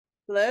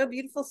Hello,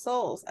 beautiful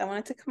souls. I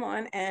wanted to come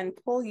on and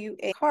pull you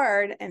a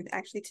card. And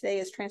actually, today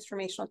is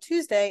Transformational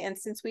Tuesday. And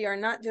since we are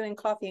not doing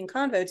coffee and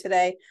convo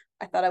today,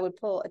 I thought I would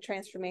pull a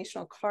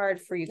transformational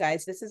card for you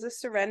guys. This is a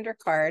surrender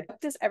card.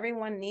 What does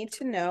everyone need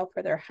to know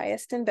for their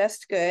highest and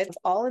best good,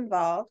 all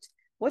involved?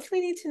 What do we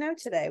need to know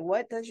today?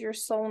 What does your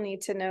soul need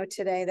to know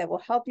today that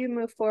will help you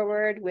move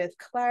forward with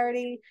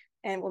clarity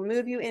and will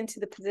move you into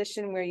the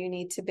position where you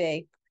need to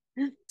be?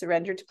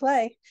 Surrender to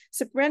play.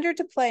 Surrender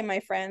to play, my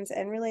friends.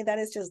 And really, that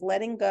is just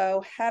letting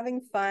go,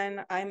 having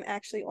fun. I'm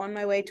actually on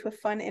my way to a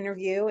fun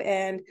interview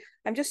and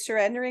I'm just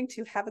surrendering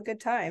to have a good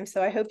time.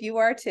 So I hope you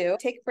are too.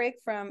 Take a break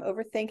from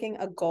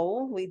overthinking a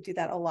goal. We do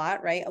that a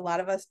lot, right? A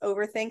lot of us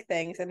overthink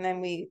things and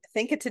then we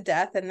think it to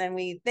death and then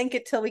we think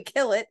it till we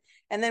kill it.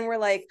 And then we're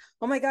like,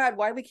 oh my God,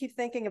 why do we keep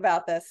thinking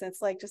about this? And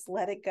it's like, just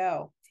let it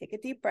go. Take a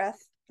deep breath,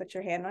 put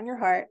your hand on your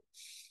heart,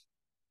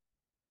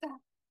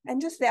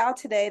 and just vow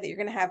today that you're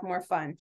going to have more fun.